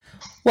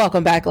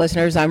Welcome back,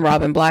 listeners. I'm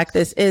Robin Black.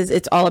 This is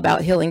It's All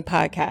About Healing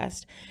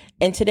podcast.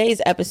 In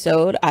today's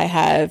episode, I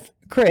have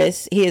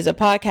Chris. He is a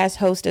podcast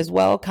host as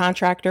well,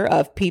 contractor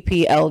of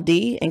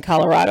PPLD in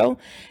Colorado.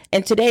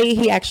 And today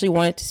he actually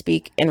wanted to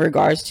speak in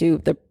regards to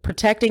the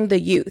protecting the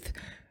youth.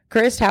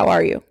 Chris, how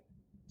are you?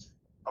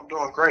 I'm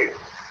doing great.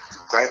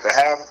 Glad for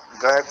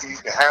you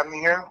to have me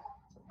here.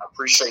 I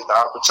appreciate the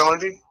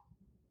opportunity.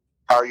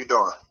 How are you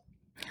doing?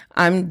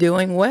 I'm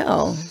doing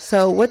well.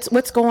 So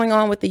what's going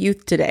on with the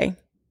youth today?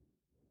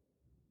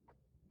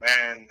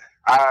 Man,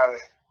 I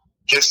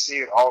just see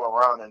it all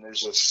around, and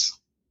it's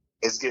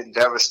getting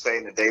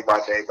devastating day by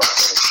day by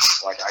day.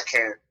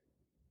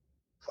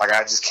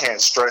 I just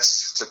can't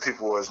stress to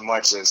people as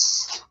much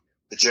as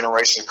the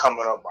generation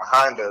coming up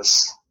behind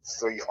us.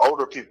 For you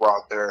older people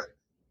out there,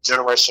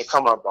 generation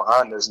coming up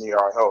behind us need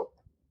our help,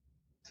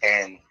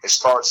 and it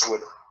starts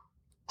with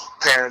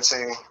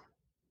parenting,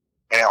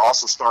 and it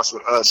also starts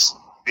with us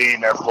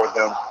being there for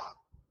them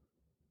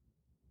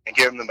and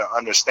giving them to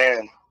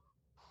understand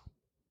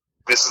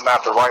this is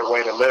not the right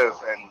way to live,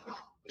 and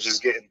it's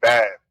just getting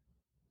bad.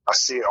 I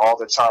see it all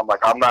the time. Like,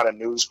 I'm not a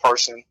news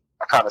person.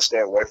 I kind of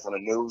stay away from the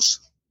news,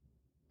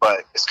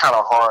 but it's kind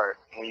of hard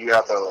when you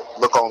have to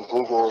look on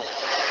Google,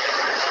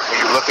 when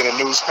you look in a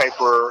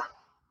newspaper,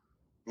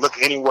 look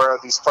anywhere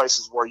of these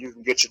places where you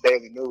can get your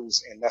daily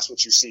news, and that's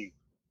what you see.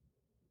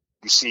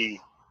 You see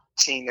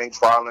teenage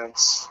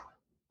violence,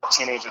 a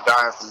teenager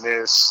dying from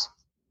this,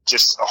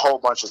 just a whole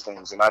bunch of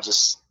things, and it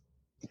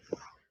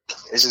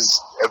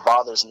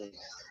bothers me.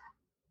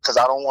 Because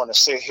I don't want to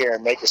sit here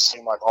and make it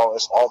seem like, oh,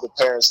 it's all the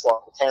parents'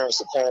 fault, the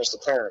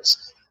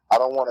parents. I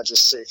don't want to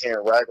just sit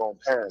here and rag on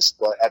parents.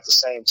 But at the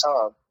same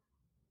time,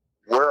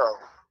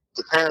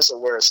 the parents are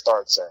where it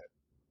starts at.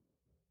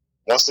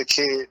 Once the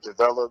kid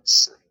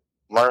develops,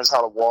 learns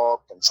how to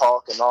walk and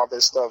talk and all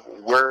this stuff,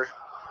 we're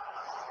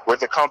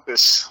the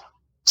compass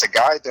to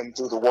guide them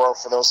through the world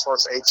for those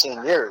first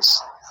 18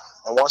 years.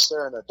 And once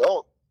they're an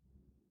adult,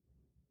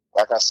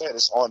 like I said,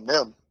 it's on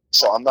them.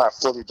 So I'm not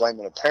fully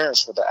blaming the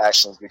parents for the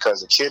actions,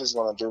 because the kid is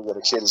going to do what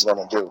the kid is going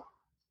to do.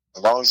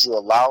 As long as you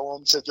allow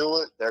them to do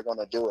it, they're going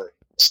to do it,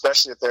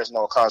 especially if there's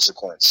no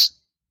consequence.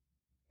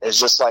 It's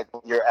just like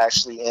when you're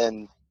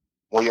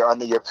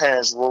under your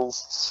parents' roof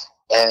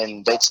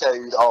and they tell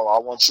you, oh, I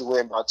want you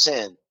in by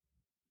 10.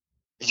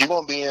 You're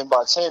going to be in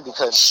by 10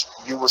 because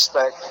you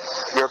respect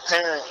your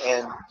parent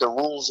and the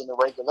rules and the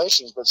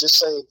regulations. But just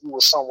say if you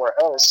were somewhere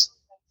else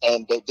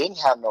and they didn't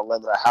have no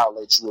limit of how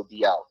late you would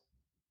be out.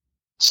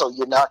 So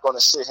you're not going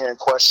to sit here and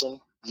question.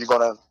 You're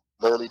going to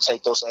literally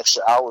take those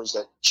extra hours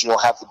that you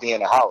don't have to be in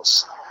the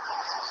house.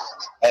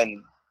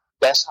 And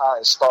that's how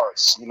it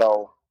starts,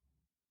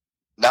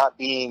 not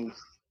being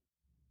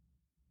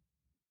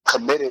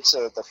committed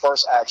to the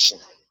first action.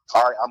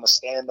 All right, I'm going to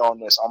stand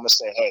on this. I'm going to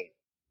say, hey,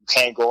 you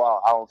can't go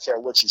out. I don't care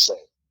what you say.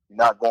 You're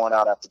not going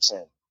out after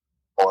 10.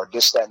 Or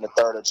this, that, and the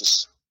third, or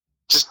just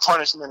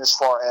punishment as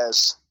far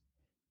as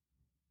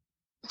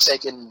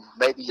taking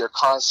maybe your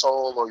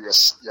console or your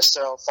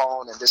cell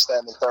phone and this, that,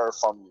 and the third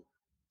from you.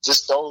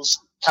 Just those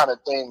kind of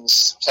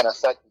things can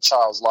affect the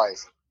child's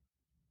life.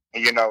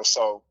 And,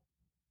 so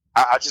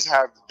I just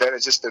have, that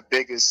is just the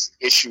biggest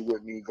issue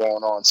with me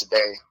going on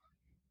today.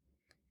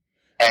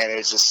 And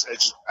I just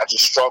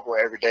struggle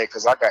every day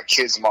because I got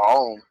kids of my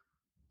own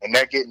and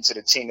they're getting to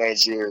the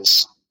teenage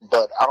years,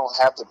 but I don't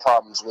have the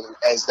problems with it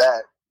as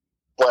that.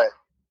 But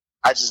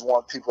I just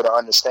want people to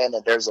understand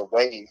that there's a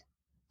way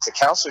to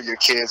counsel your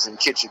kids and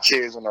get your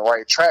kids on the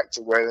right track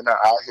to where they're not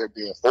out here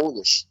being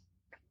foolish,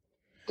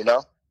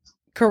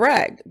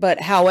 Correct.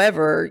 But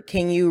however,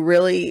 can you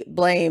really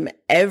blame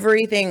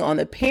everything on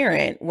the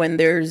parent when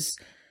there's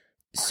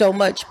so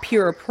much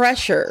peer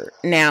pressure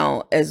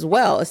now as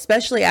well,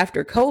 especially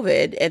after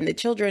COVID, and the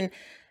children,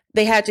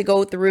 they had to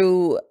go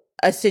through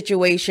a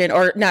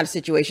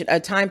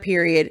time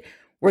period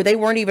where they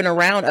weren't even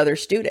around other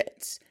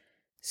students.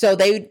 So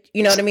they,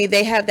 you know what I mean?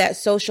 They have that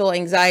social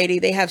anxiety.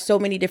 They have so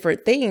many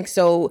different things.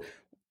 So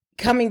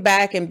coming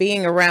back and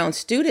being around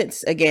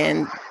students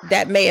again,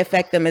 that may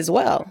affect them as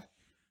well.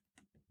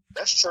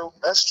 That's true.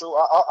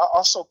 I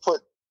also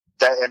put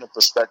that into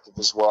perspective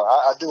as well.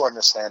 I do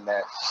understand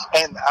that.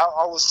 And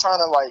I was trying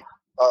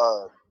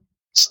to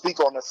speak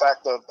on the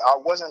fact of, I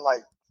wasn't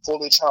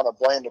fully trying to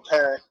blame the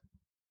parent,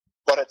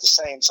 but at the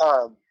same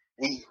time,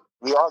 we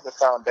are the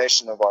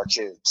foundation of our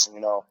kids.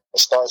 It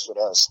starts with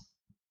us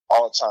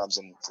all the times.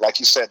 And like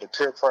you said, the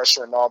peer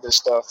pressure and all this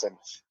stuff, and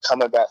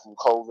coming back from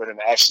COVID and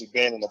actually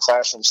being in the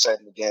classroom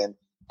setting again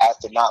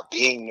after not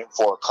being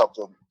for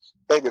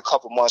maybe a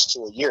couple months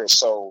to a year.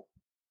 So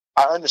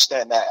I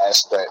understand that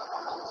aspect.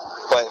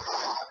 But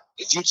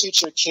if you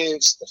teach your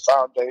kids the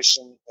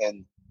foundation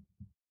and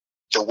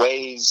the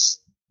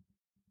ways,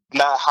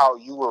 not how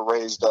you were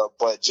raised up,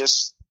 but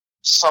just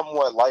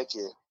somewhat like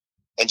it,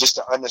 and just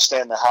to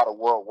understand how the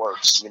world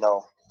works,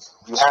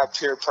 you have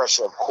peer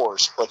pressure, of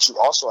course, but you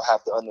also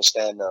have to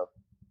understand,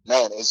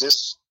 man, is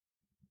this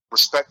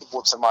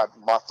respectable to my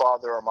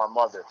father or my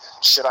mother?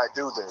 Should I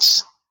do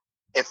this?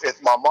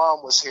 If my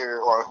mom was here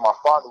or if my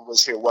father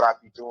was here, would I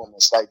be doing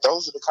this?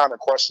 Those are the kind of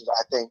questions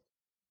I think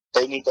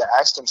they need to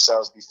ask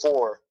themselves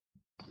before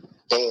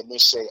they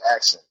initiate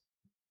action.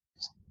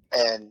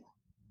 And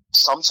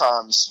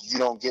sometimes you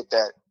don't get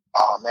that,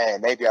 oh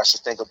man, maybe I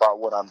should think about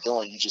what I'm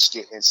doing. You just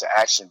get into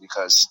action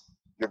because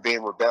you're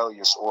being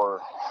rebellious,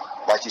 or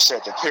like you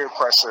said, the peer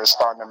pressure is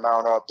starting to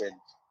mount up and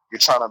you're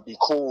trying to be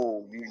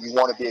cool. You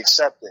want to be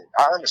accepted.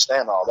 I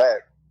understand all that.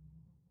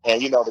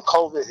 And, the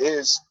COVID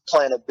is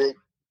playing a big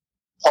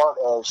part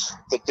of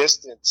the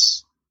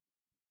distance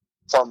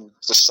from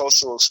the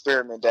social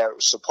experiment that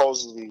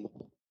supposedly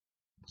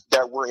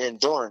that we're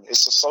enduring.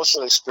 It's a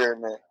social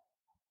experiment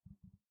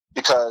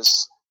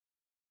because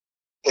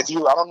I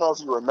don't know if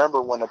you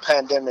remember when the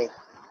pandemic,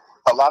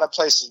 a lot of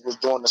places was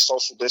doing the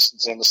social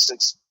distancing, the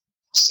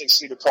six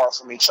feet apart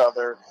from each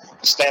other.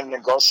 Standing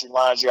in grocery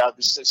lines, you have to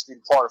be 6 feet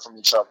apart from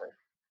each other.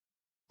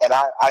 And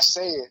I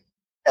say it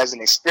as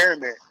an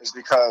experiment is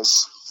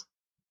because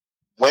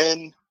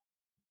when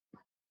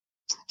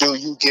do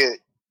you get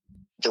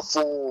the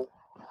full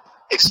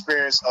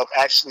experience of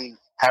actually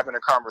having a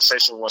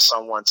conversation with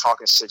someone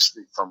talking 6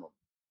 feet from them?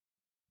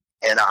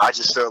 And I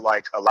just feel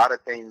like a lot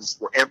of things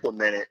were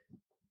implemented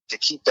to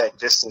keep that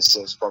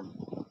distance from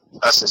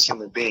us as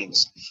human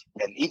beings.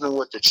 And even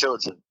with the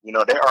children, they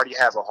already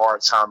have a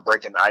hard time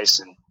breaking the ice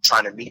and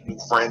trying to meet new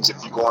friends.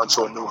 If you go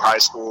into a new high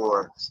school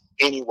or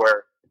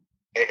anywhere,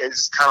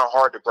 it's kind of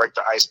hard to break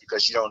the ice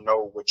because you don't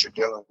know what you're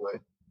dealing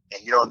with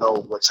and you don't know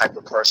what type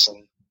of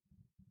person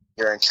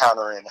you're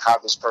encountering, how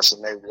this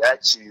person may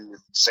react to you,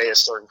 say a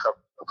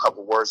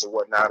couple words or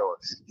whatnot, or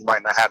you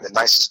might not have the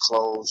nicest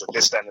clothes or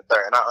this, that, and the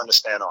third. And I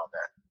understand all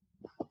that.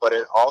 But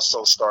it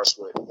also starts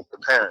with the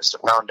parents, the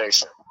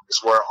foundation.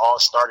 It's where it all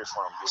started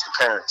from, is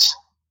the parents.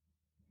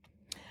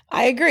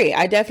 I agree.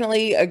 I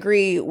definitely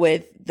agree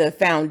with the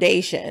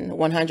foundation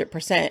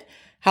 100%.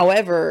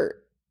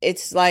 However,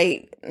 it's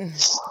like,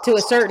 to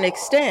a certain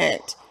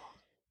extent,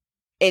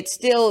 it's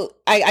still,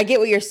 I get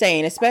what you're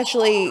saying,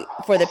 especially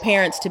for the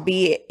parents to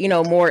be,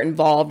 more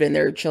involved in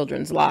their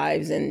children's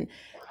lives and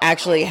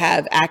actually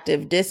have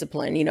active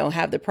discipline,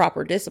 have the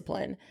proper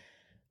discipline.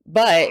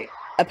 But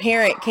a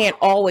parent can't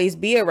always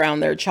be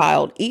around their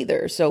child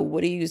either. So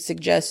what do you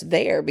suggest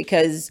there?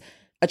 Because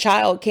a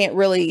child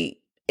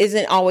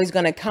isn't always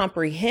going to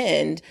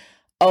comprehend,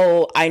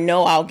 oh, I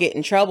know I'll get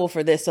in trouble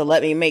for this, so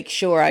let me make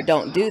sure I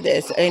don't do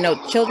this.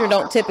 Children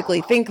don't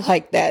typically think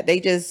like that. They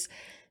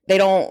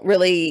don't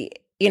really,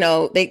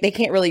 they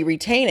can't really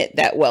retain it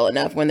that well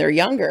enough when they're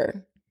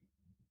younger.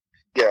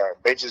 Yeah,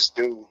 they just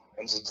do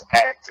and just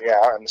act. Yeah,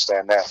 I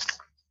understand that.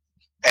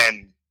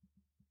 And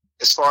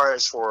as far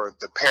as for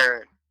the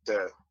parent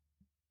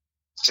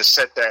to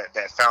set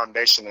that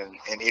foundation, and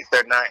if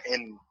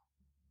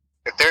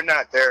they're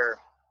not there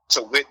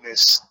to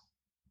witness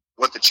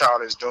what the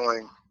child is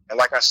doing, and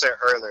like I said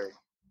earlier,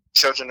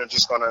 children are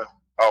just gonna,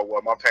 oh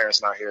well, my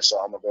parents not here, so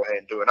I'm gonna go ahead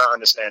and do it. And I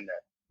understand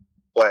that,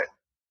 but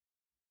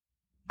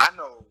I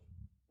know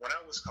when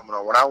I was coming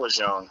on, when I was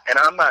young, and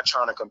I'm not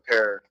trying to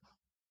compare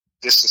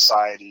this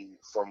society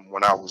from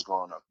when I was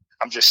growing up.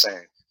 I'm just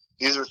saying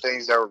these are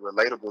things that were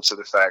relatable to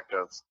the fact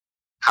of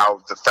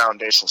how the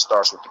foundation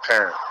starts with the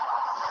parent.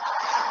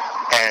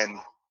 And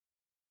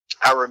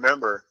I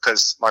remember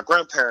because my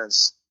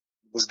grandparents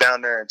was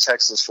down there in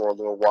Texas for a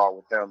little while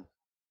with them,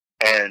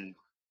 and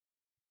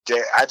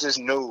I just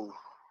knew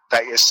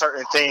that there's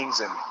certain things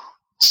and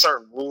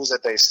certain rules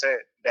that they set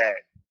that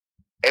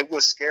it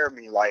would scare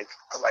me. Like,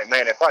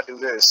 man, if I do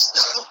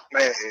this,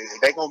 man,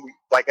 they gonna be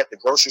like at the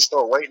grocery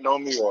store waiting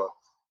on me, or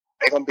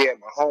they gonna be at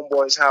my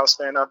homeboy's house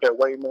standing out there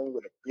waiting on me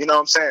with you know what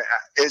I'm saying?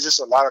 It's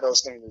just a lot of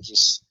those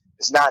things.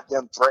 It's not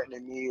them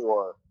threatening me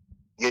or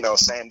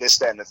saying this,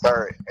 that, and the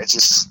third. It's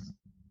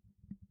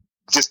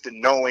just the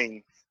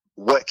knowing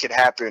what could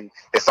happen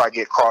if I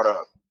get caught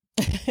up.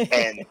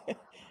 And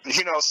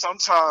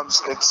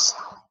sometimes it's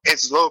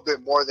a little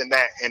bit more than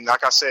that. And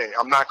like I said,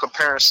 I'm not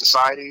comparing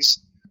societies,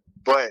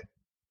 but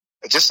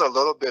just a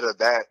little bit of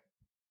that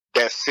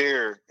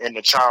fear in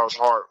the child's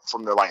heart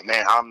from the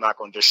man, I'm not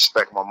going to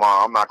disrespect my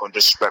mom. I'm not going to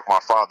disrespect my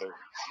father.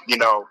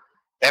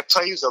 That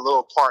plays a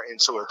little part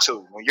into it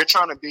too. When you're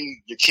trying to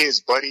be your kid's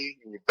buddy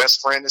and your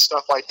best friend and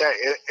stuff like that,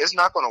 it's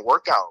not going to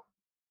work out.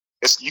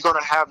 You're going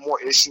to have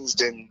more issues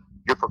than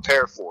you're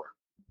prepared for.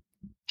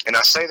 And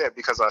I say that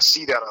because I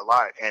see that a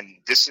lot. And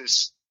this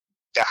is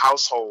the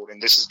household,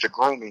 and this is the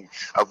grooming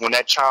of when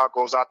that child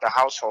goes out the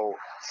household,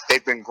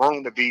 they've been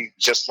groomed to be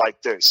just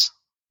like this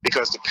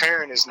because the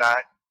parent is not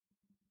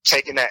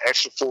taking that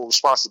extra full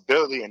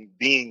responsibility and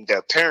being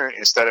the parent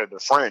instead of the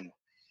friend.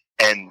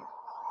 And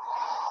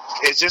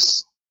it's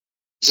just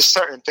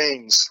certain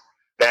things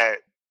that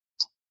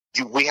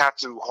we have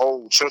to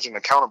hold children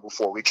accountable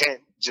for. We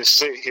can't just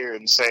sit here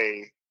and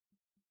say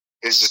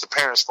it's just the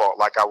parent's fault,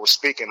 like I was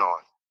speaking on.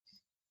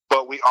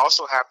 But we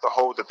also have to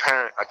hold the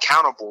parent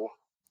accountable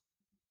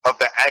of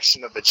the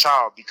action of the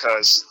child,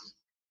 because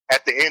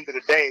at the end of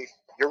the day,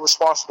 you're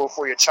responsible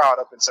for your child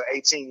up until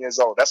 18 years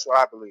old. That's what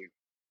I believe.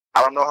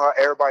 I don't know how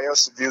everybody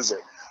else views it,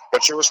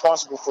 but you're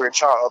responsible for your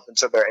child up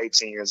until they're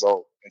 18 years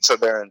old, until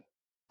they're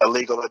a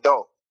legal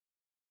adult.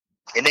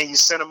 And then you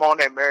send them on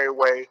their merry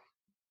way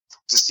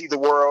to see the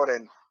world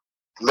and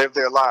live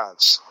their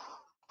lives.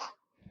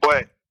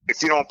 But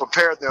if you don't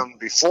prepare them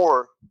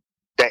before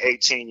that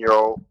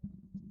 18-year-old,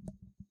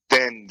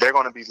 then they're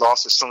going to be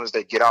lost as soon as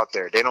they get out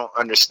there. They don't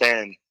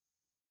understand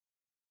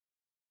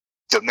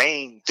the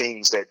main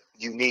things that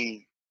you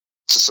need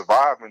to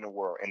survive in the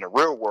world, in the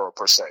real world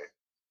per se.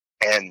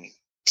 And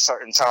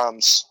certain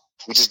times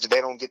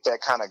they don't get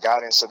that kind of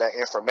guidance or that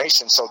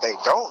information, so they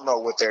don't know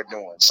what they're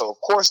doing. So of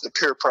course the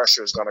peer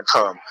pressure is going to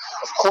come.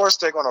 Of course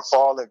they're going to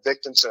fall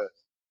victim to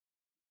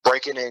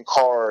breaking in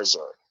cars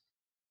or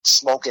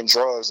smoking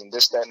drugs and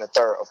this, that, and the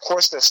third. Of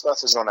course that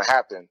stuff is going to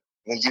happen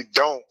when you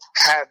don't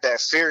have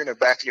that fear in the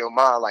back of your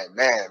mind, like,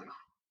 man,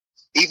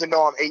 even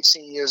though I'm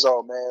 18 years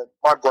old, man,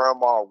 my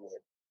grandma would,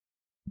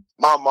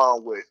 my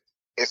mom would,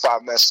 if I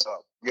mess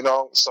up, you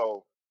know?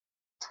 So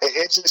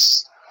it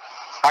just,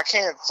 I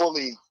can't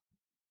fully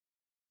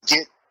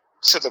get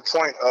to the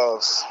point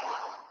of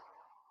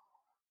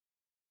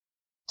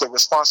the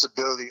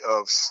responsibility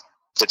of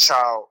the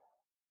child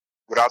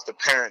without the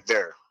parent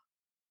there.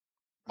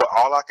 But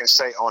all I can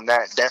say on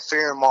that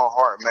fear in my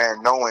heart,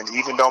 man, knowing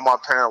even though my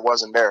parent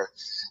wasn't there,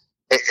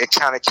 it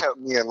kind of kept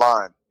me in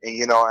line. And,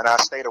 you know, and I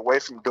stayed away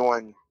from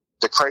doing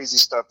the crazy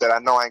stuff that I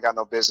know I ain't got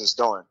no business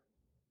doing.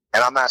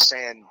 And I'm not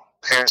saying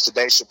parents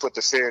today should put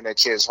the fear in their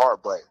kids'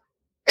 heart, but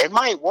it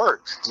might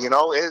work. You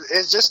know,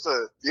 it's just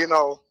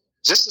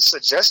just a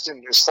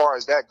suggestion as far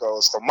as that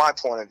goes from my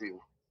point of view.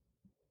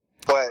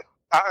 But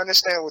I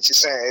understand what you're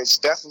saying. It's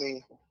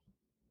definitely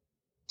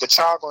the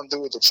child gonna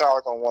do what the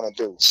child gonna want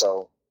to do.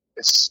 So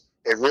it's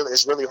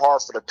really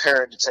hard for the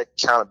parent to take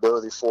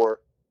accountability for it.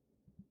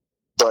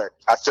 But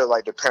I feel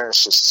like the parents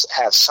should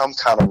have some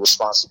kind of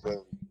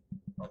responsibility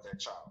of their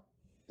child.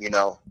 You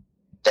know,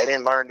 they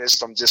didn't learn this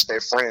from just their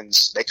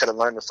friends. They could have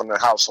learned it from their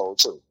household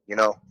too. You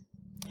know,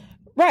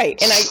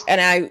 right?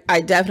 And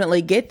I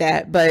definitely get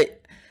that. But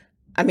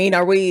I mean,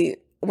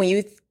 when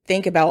you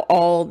think about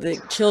all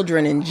the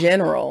children in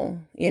general,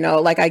 you know,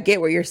 like I get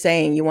what you're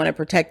saying. You want to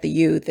protect the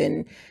youth,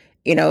 and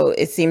you know,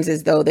 it seems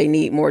as though they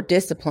need more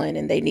discipline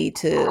and they need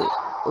to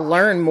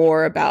learn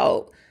more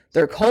about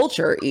their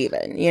culture.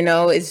 Even, you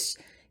know, it's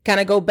kind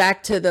of go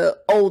back to the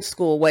old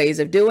school ways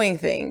of doing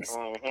things.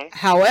 Mm-hmm.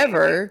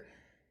 However,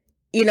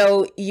 you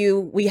know,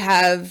 we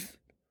have,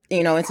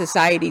 you know, in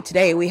society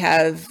today, we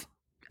have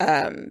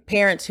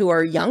parents who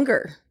are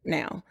younger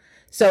now.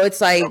 So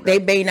it's like they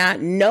may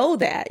not know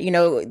that, you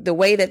know, the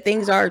way that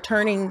things are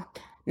turning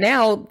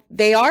now,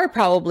 they are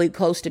probably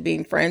close to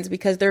being friends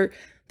because they're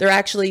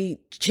actually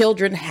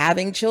children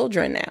having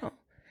children now.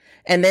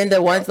 And then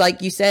the ones,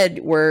 like you said,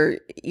 where,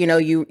 you know,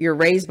 you're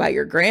raised by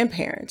your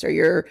grandparents or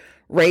you're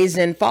raised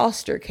in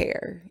foster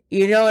care.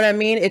 You know what I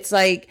mean? It's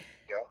like,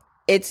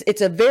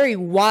 it's a very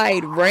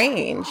wide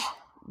range,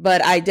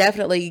 but I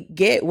definitely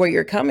get where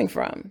you're coming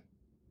from.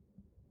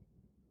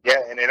 Yeah,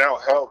 and it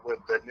don't help with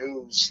the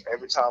news.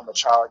 Every time a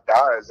child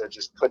dies, they're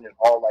just putting it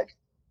all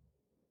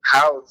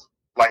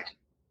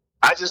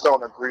I just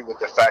don't agree with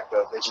the fact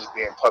of it just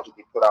being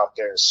publicly put out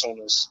there as soon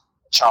as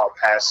a child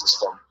passes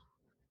from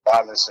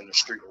violence in the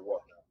street or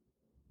whatnot,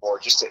 or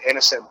just an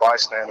innocent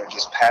bystander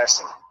just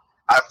passing.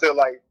 I feel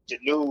like the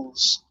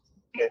news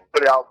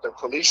put out the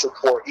police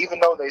report, even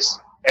though they,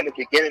 in the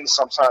beginning,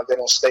 sometimes they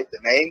don't state the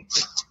name,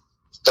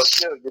 but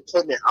still, you're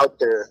putting it out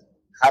there.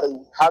 How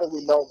do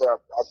we know that our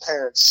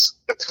parents,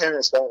 the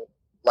parents don't,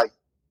 like,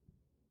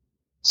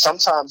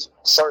 sometimes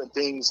certain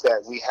things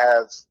that we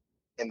have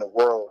in the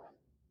world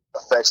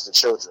affects the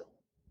children.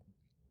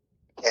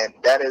 And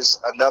that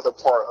is another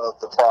part of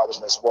the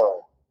problem as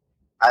well.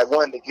 I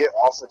wanted to get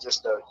off of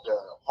just the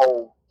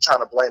whole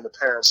trying to blame the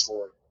parents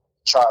for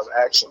child's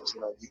actions.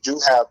 You know, you do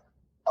have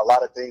a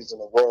lot of things in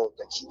the world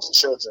that keeps the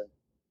children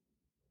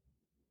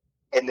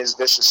in this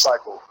vicious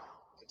cycle,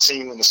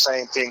 continuing the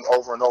same thing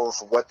over and over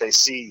for what they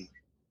see.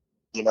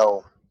 You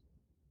know,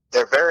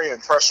 they're very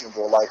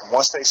impressionable. Like,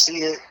 once they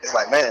see it, it's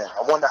like, man,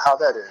 I wonder how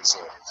that is,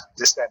 or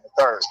this, that, and the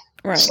third.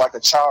 Right. It's like a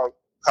child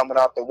coming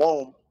out the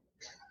womb,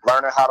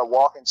 learning how to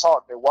walk and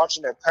talk. They're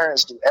watching their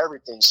parents do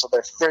everything, so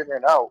they're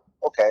figuring out,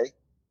 okay,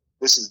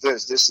 this is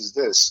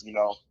this, you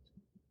know.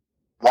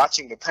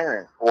 Watching the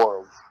parent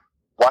or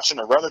watching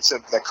a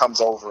relative that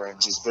comes over and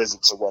just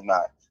visits or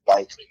whatnot.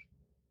 Like,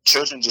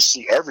 children just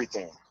see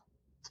everything.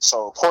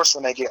 So, of course,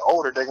 when they get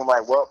older, they're going to be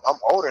like, well, I'm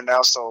older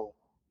now, so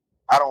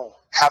I don't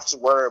have to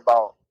worry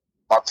about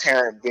my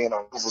parent being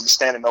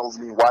standing over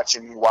me,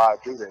 watching me while I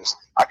do this.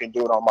 I can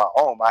do it on my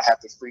own. I have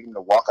the freedom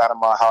to walk out of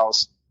my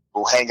house,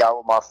 go hang out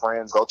with my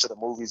friends, go to the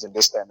movies, and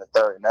this, that, and the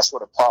third. And that's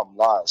where the problem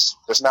lies.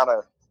 There's not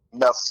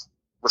enough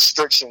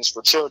restrictions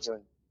for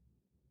children.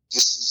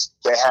 Just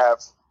they're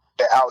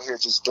out here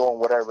just doing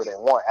whatever they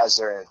want as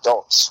they're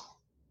adults.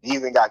 You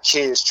even got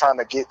kids trying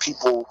to get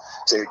people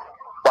to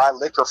buy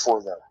liquor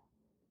for them,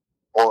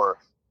 or,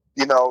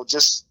 you know,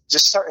 just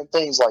certain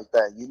things like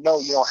that. You know,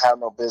 you don't have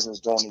no business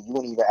doing it. You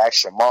wouldn't even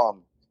ask your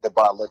mom to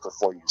buy liquor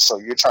for you. So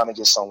you're trying to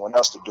get someone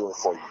else to do it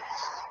for you.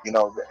 You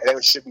know,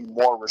 there should be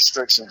more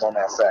restrictions on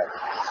that fact.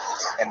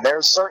 And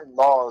there's certain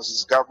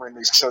laws governing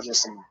these children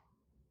from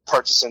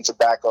purchasing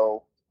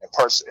tobacco and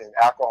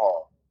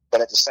alcohol.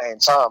 But at the same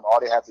time, all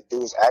they have to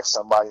do is ask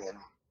somebody, and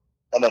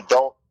an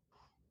adult,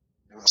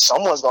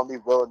 someone's going to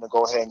be willing to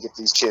go ahead and get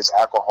these kids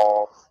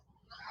alcohol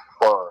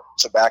or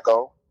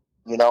tobacco,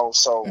 you know?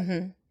 So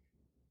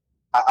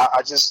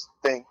I just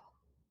think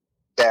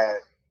that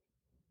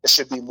there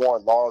should be more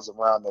laws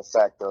around the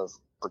fact of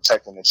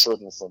protecting the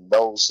children from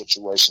those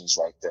situations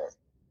right there.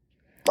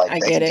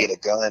 Like, they can get a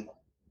gun.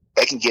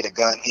 They can get a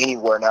gun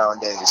anywhere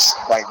nowadays.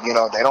 Like, you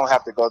know, they don't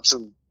have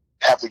to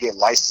have to get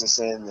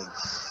licensing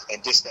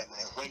and this, that, and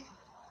that. Wait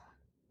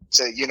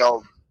to, you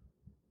know,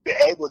 be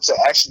able to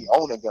actually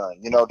own a gun.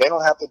 You know, they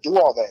don't have to do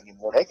all that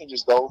anymore. They can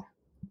just go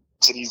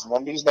to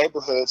one of these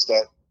neighborhoods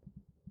that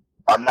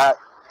are not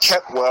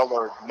kept well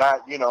or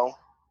not, you know,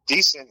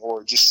 decent,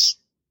 or just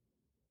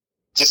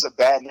a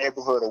bad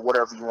neighborhood, or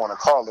whatever you want to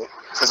call it.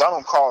 Because I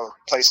don't call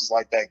places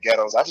like that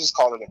ghettos. I just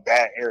call it a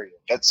bad area.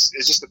 It's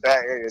just a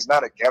bad area. It's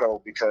not a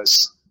ghetto,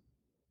 because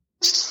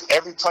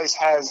every place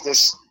has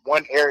this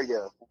one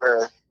area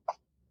where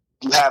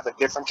you have a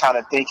different kind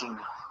of thinking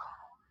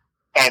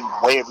and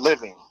way of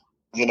living,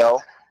 you know,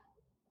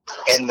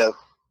 and the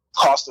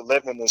cost of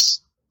living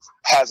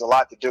has a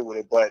lot to do with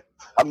it, but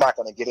I'm not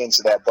going to get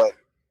into that. But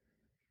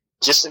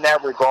just in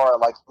that regard,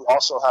 like, you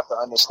also have to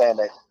understand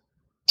that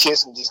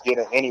kids can just get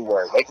it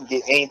anywhere. They can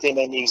get anything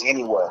they need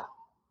anywhere.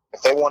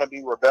 If they want to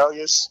be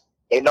rebellious,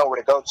 they know where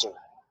to go to.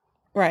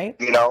 Right.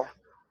 You know?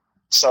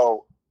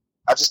 So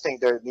I just think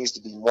there needs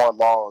to be more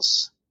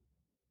laws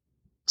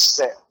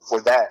set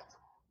for that,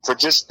 for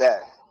just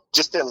that,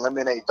 just to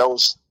eliminate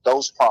those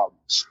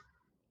problems.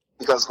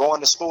 Because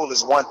going to school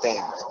is one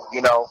thing,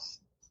 you know,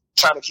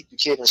 trying to keep your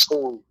kid in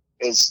school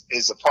is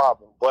a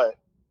problem, but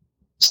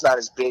it's not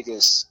as big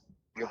as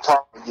your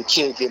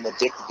kid getting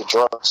addicted to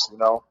drugs, you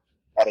know,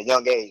 at a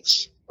young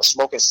age, or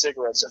smoking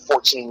cigarettes at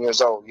 14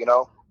 years old, you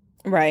know.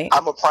 Right.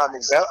 I'm a prime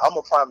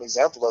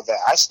example of that.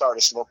 I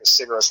started smoking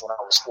cigarettes when I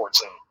was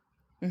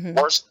 14.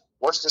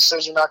 Worst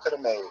decision I could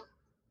have made,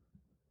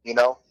 you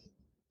know.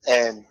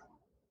 And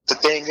the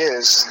thing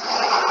is,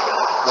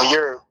 when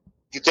you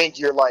think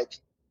you're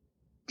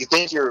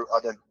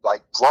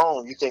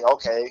grown, you think,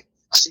 okay,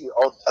 I see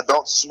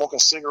adults smoking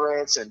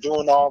cigarettes and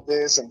doing all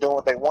this and doing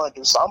what they want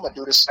to do, so I'm going to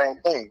do the same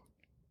thing.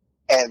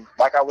 And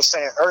like I was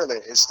saying earlier,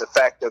 it's the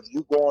fact of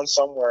you going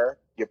somewhere,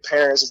 your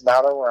parents is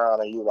not around,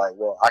 and you're like,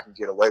 well, I can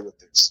get away with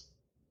this.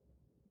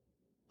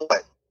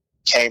 But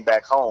came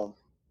back home,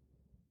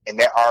 and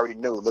they already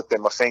knew, looked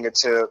at my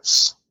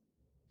fingertips,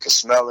 could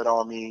smell it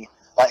on me.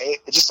 Like,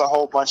 it's just a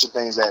whole bunch of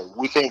things that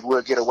we think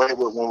we'll get away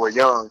with when we're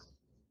young,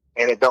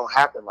 and it don't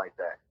happen like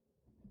that.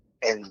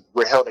 And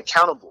we're held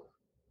accountable.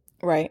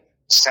 Right.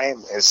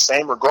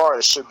 Same regard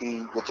it should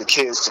be with the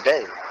kids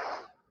today.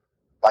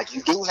 Like,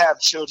 you do have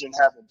children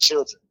having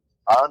children.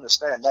 I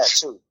understand that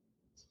too.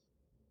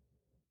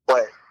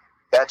 But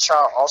that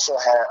child also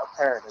had a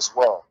parent as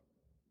well.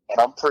 And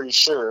I'm pretty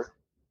sure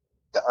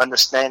the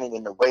understanding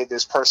and the way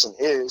this person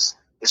is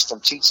from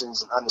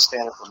teachings and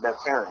understanding from their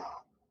parent.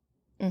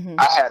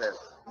 I had it,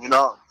 you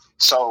know,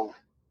 so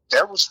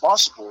they're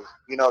responsible.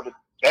 You know,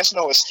 that's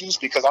no excuse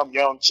because I'm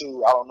young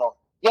too. I don't know.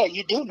 Yeah,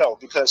 you do know,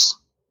 because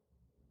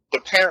the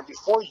parent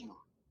before you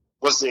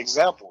was the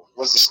example,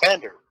 was the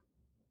standard.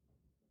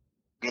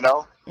 You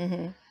know?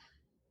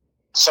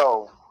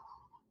 So,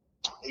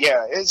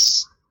 yeah,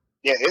 it's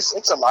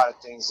a lot of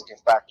things that can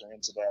factor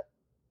into that.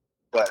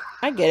 But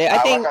I get it. I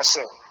think, like I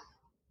said,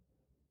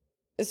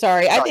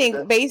 I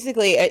think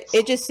basically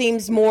it just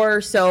seems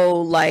more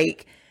so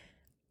like,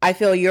 I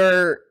feel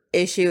your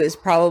issue is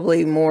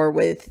probably more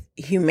with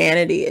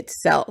humanity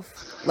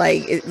itself.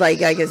 Like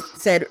I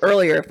said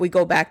earlier, if we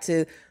go back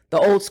to the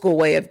old school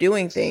way of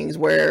doing things,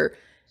 where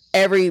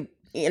every,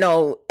 you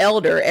know,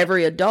 elder,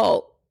 every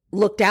adult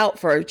looked out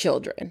for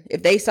children.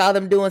 If they saw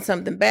them doing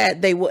something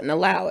bad, they wouldn't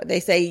allow it. They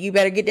say, you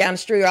better get down the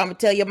street or I'm gonna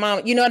tell your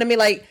mom. You know what I mean?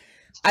 Like,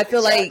 I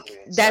feel like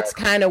that's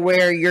kind of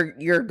where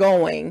you're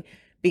going,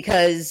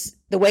 because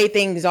the way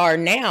things are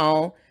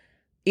now,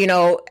 you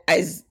know,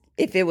 as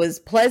if it was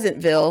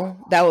Pleasantville,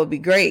 that would be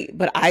great.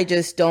 But I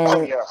just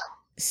don't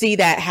see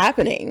that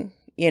happening,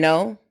 you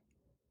know?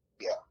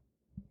 Yeah.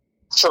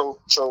 So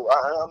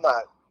I'm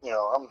not, you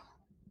know,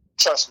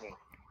 trust me,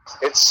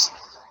 it's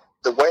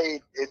the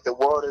way the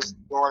world is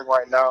going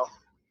right now.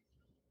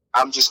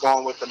 I'm just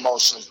going with the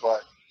motions,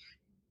 but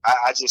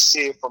I just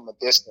see it from a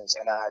distance,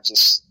 and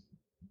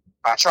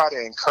I try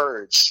to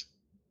encourage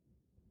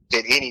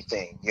that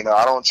anything, you know,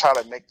 I don't try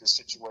to make the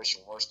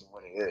situation worse than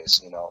what it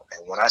is, you know.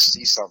 And when I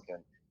see something,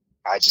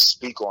 I just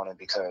speak on it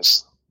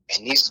because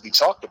it needs to be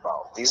talked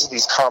about. These are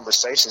these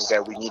conversations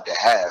that we need to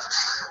have.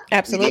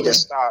 Absolutely. We need to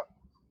stop.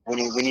 We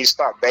need to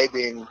stop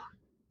babying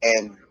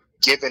and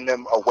giving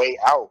them a way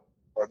out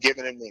or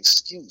giving them an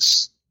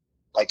excuse.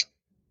 Like,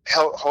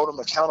 hold them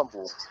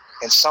accountable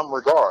in some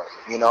regard,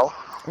 you know.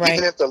 Right.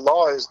 Even if the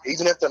law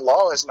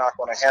is not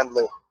going to handle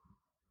it,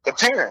 the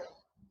parent,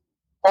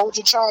 hold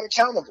your child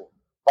accountable.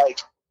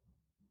 Like,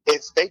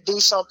 if they do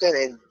something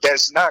and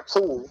that's not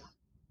cool,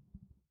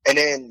 and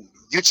then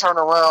you turn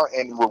around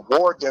and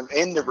reward them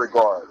in the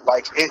regard,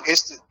 like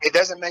it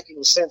doesn't make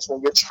any sense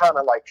when you're trying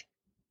to like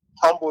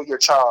humble your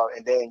child,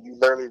 and then you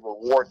literally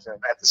reward them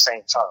at the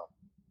same time.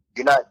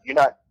 You're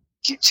not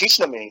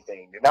teaching them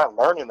anything. You're not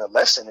learning a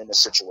lesson in the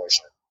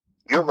situation.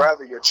 You'd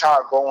rather your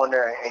child go in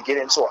there and get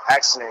into an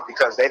accident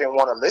because they didn't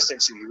want to listen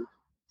to you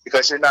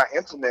because you're not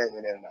implementing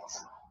it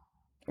enough.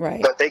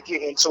 Right. But they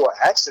get into an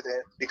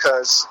accident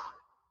because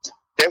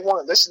they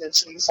weren't listening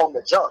to you from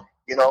the jump.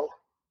 You know,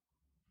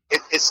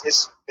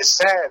 it's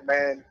sad,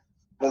 man,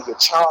 when your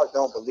child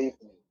don't believe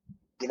in you.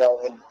 You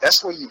know, and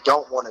that's where you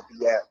don't want to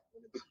be at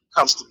when it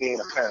comes to being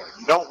a parent.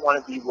 You don't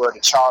want to be where the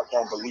child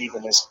don't believe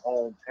in his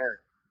own parent.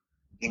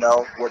 You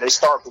know, where they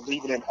start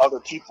believing in other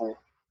people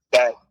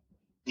that,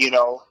 you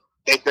know,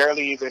 they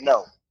barely even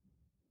know.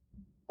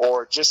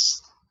 Or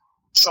just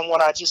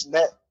someone I just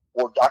met,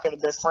 or I could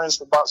have been friends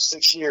for about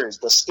 6 years,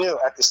 but still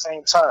at the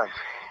same time,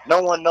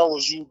 no one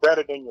knows you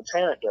better than your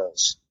parent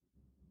does.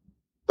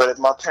 But if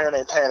my parent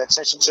ain't paying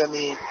attention to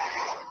me,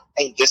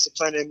 ain't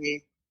disciplining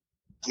me,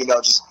 you know,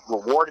 just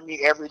rewarding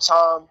me every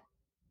time,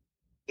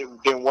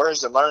 then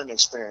where's the learning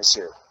experience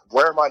here?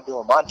 Where am I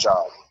doing my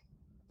job?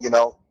 You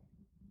know,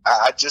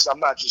 I'm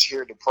not just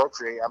here to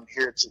procreate. I'm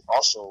here to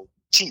also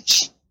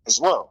teach as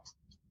well.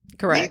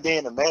 Correct. Me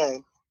being a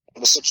man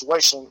in a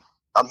situation,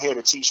 I'm here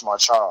to teach my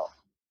child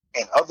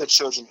and other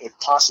children if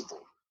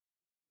possible.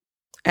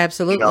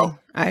 Absolutely. You know?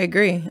 I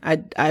agree. I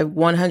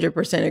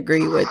 100%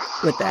 agree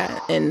with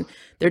that. And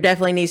there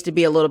definitely needs to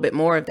be a little bit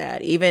more of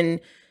that. Even,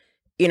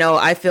 you know,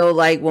 I feel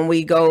like when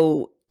we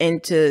go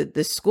into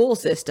the school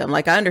system,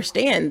 like I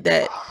understand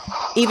that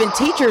even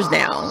teachers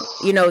now,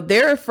 you know,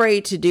 they're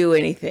afraid to do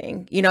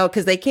anything, you know,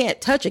 because they can't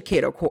touch a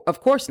kid,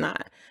 of course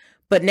not.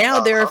 But now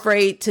they're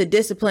afraid to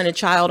discipline a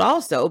child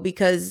also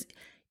because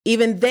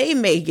even they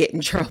may get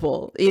in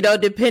trouble, you know,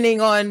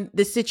 depending on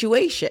the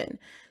situation.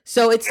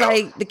 So it's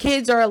like the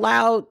kids are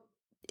allowed,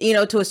 you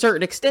know, to a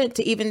certain extent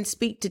to even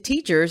speak to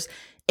teachers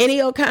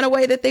any old kind of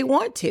way that they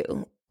want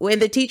to. When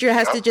the teacher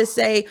has to just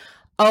say,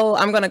 oh,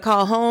 I'm going to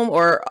call home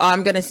or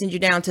I'm going to send you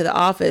down to the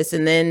office,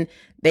 and then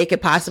they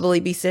could possibly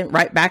be sent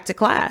right back to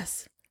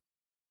class.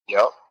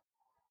 Yep.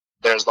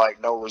 There's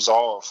like no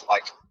resolve.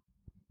 Like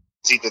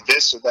it's either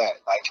this or that.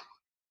 Like,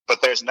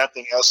 but there's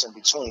nothing else in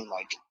between.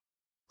 Like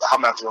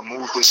I'm going to have to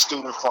remove this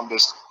student from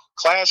this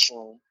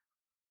classroom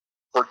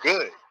for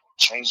good.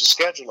 Change the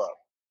schedule up.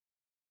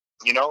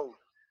 You know,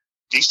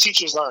 these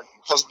teachers aren't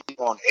supposed to be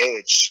on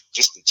edge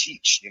just to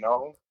teach, you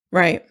know?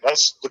 Right.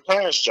 That's the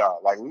parents' job.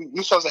 Like,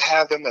 we're supposed to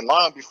have them in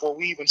line before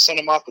we even send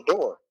them out the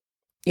door.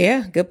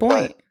 Yeah, good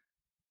point. But,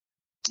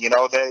 you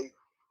know, they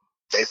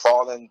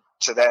fall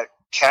into that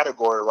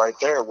category right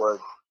there where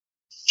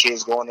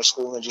kids go into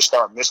school and just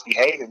start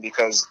misbehaving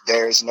because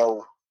there's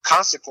no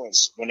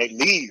consequence when they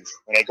leave,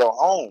 when they go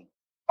home.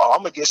 Oh,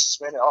 I'm going to get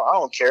suspended. Oh, I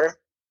don't care.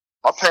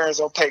 My parents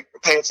don't pay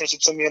attention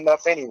to me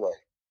enough anyway,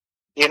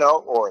 you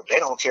know, or they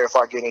don't care if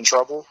I get in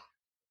trouble.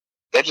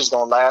 They're just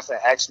going to laugh and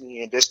ask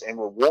me and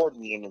reward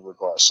me in the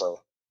regard.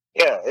 So,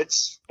 yeah,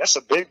 that's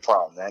a big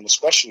problem, man,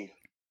 especially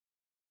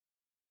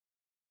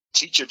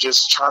teacher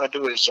just trying to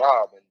do his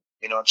job and,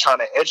 you know, trying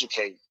to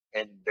educate.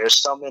 And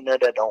there's some in there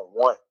that don't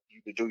want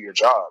you to do your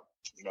job.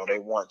 You know, they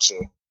want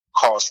to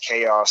cause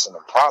chaos and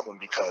a problem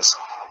because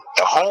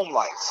the home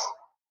life.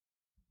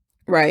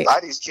 Right. A lot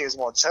of these kids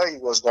won't tell you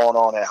what's going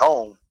on at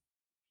home,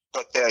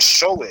 but they'll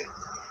show it,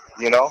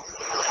 you know?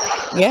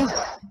 Yeah.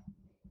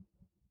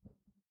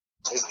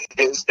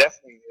 It's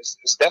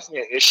definitely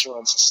an issue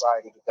in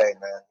society today,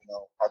 man. You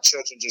know, our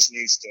children just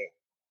need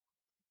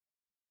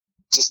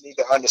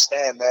to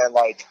understand, man,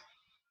 like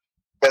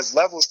there's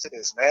levels to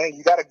this, man.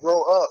 You gotta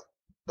grow up.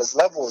 There's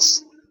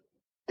levels.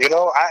 You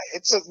know,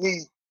 it took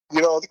me,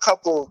 you know, a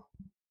couple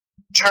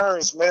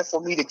turns, man,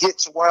 for me to get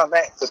to where I'm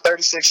at for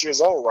 36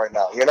 years old right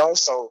now, you know?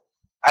 So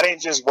I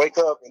didn't just wake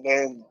up and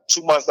then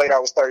 2 months later I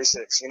was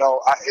 36. You know,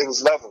 it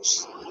was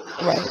levels.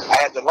 Right. I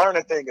had to learn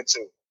a thing or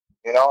two.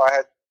 You know, I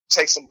had to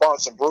take some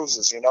bumps and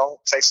bruises, you know,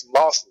 take some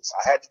losses.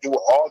 I had to do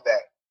all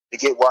that to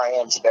get where I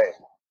am today,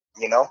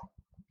 you know?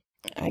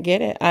 I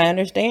get it. I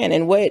understand.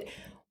 And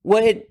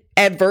what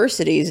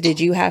adversities did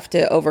you have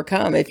to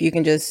overcome, if you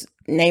can just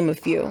name a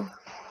few?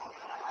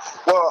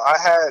 Well, I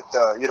had,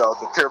 you know,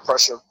 the peer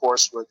pressure, of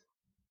course, with,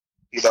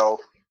 you know,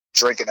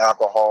 drinking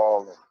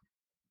alcohol and,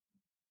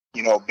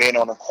 you know, being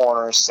on the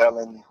corner,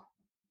 selling,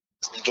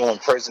 doing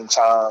prison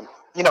time,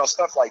 you know,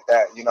 stuff like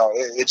that. You know,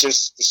 it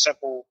just the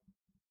simple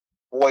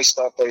boy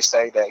stuff they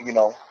say that, you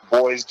know,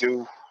 boys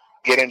do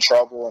get in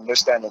trouble and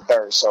this, that, and the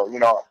third. So, you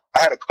know,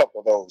 I had a couple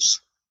of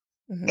those.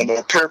 Mm-hmm. And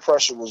the peer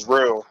pressure was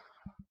real,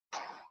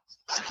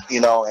 you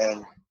know,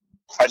 and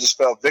I just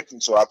fell victim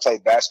to it. I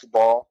played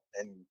basketball,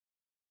 and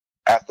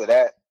after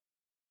that,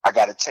 I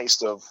got a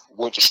taste of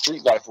what the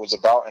street life was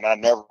about, and I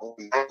never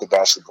really liked the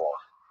basketball,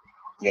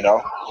 you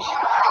know?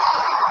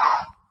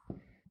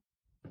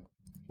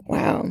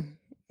 Wow.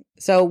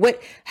 So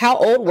how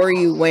old were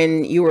you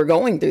when you were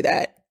going through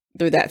that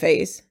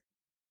phase?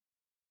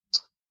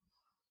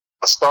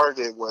 I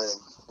started when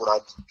I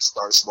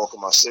started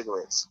smoking my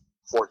cigarettes.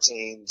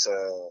 14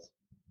 to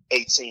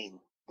 18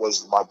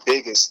 was my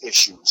biggest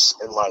issues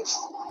in life.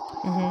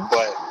 Mm-hmm.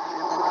 But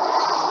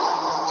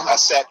I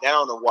sat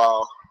down a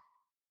while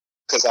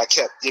because I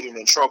kept getting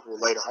in trouble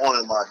later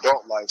on in my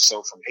adult life.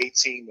 So from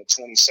 18 to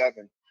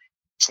 27,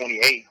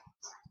 28,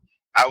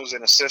 I was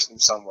in a system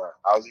somewhere.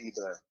 I was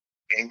either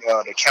in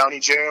the county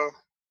jail,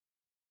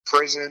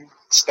 prison,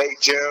 state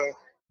jail.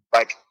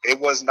 Like, it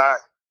was not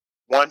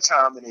one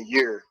time in a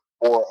year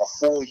or a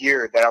full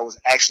year that I was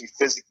actually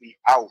physically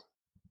out,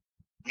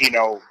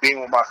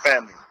 being with my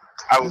family.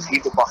 I was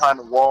either behind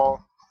the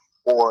wall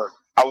or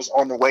I was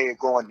on the way of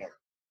going there,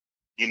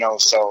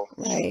 so.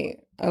 Right.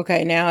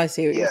 Okay. Now I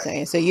see what you're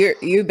saying. So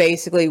you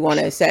basically want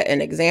to set an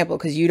example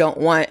because you don't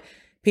want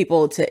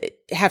people to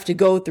have to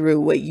go through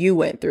what you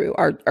went through,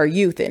 our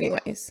youth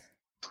anyways.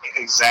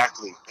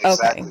 Exactly.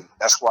 Okay.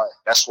 That's why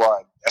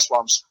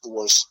I'm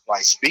was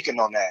like speaking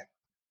on that.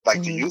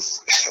 Like the youth,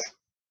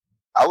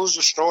 I was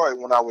destroyed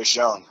when I was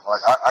young.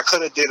 Like I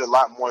could have did a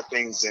lot more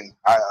things than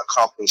I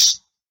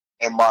accomplished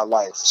in my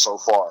life so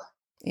far.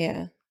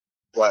 Yeah.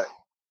 But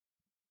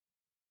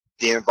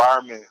the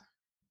environment,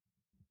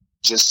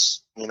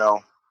 just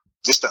the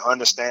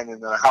understanding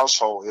in the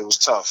household, it was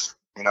tough.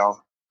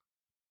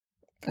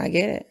 I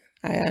get it.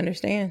 I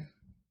understand.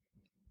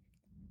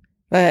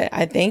 But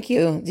I thank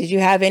you. Did you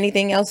have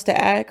anything else to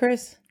add,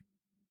 Chris?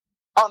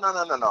 Oh,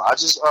 no. I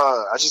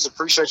just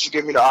appreciate you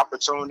giving me the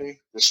opportunity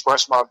to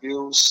express my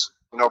views.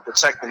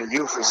 Protecting the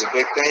youth is a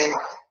big thing.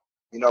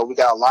 We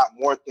got a lot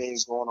more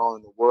things going on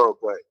in the world,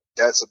 but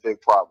that's a big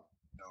problem.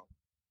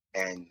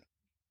 And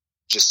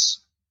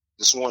just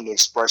wanted to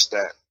express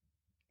that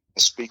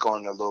and speak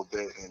on it a little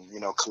bit, and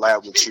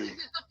collab with you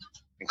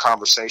in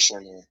conversation.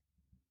 And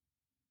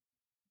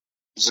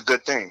it's a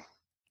good thing.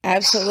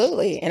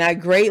 Absolutely. And I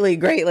greatly,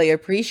 greatly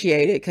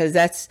appreciate it because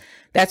that's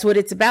what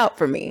it's about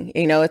for me.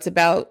 It's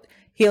about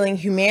healing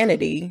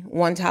humanity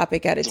one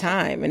topic at a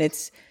time. And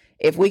it's,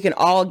 if we can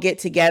all get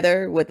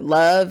together with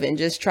love and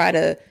just try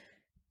to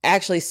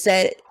actually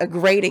set a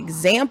great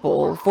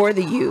example for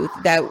the youth,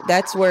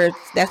 that's where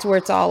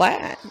it's all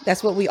at.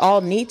 That's what we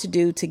all need to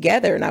do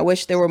together. And I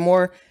wish there were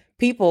more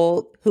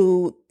people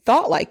who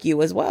thought like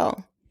you as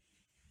well.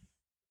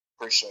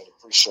 Appreciate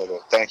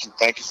it. Thank you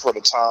for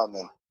the time,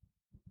 and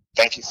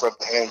thank you for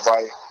the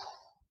invite.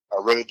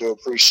 I really do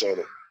appreciate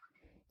it.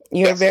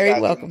 You're very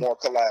welcome. More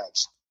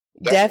collabs.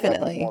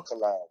 Definitely. More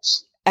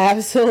collabs.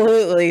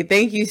 Absolutely.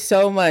 Thank you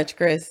so much,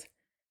 Chris.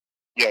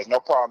 Yeah, no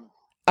problem.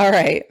 All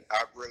right.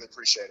 I really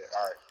appreciate it.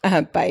 All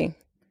right. Bye.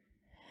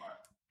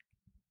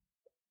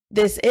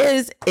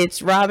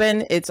 It's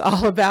Robin. It's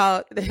all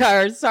about, this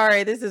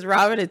is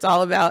Robin. It's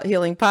all about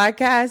healing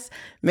podcast.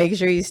 Make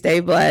sure you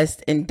stay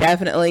blessed, and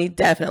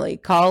definitely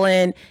call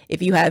in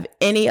if you have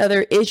any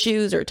other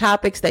issues or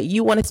topics that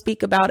you want to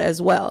speak about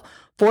as well.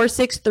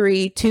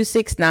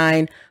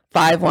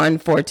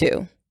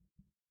 463-269-5142.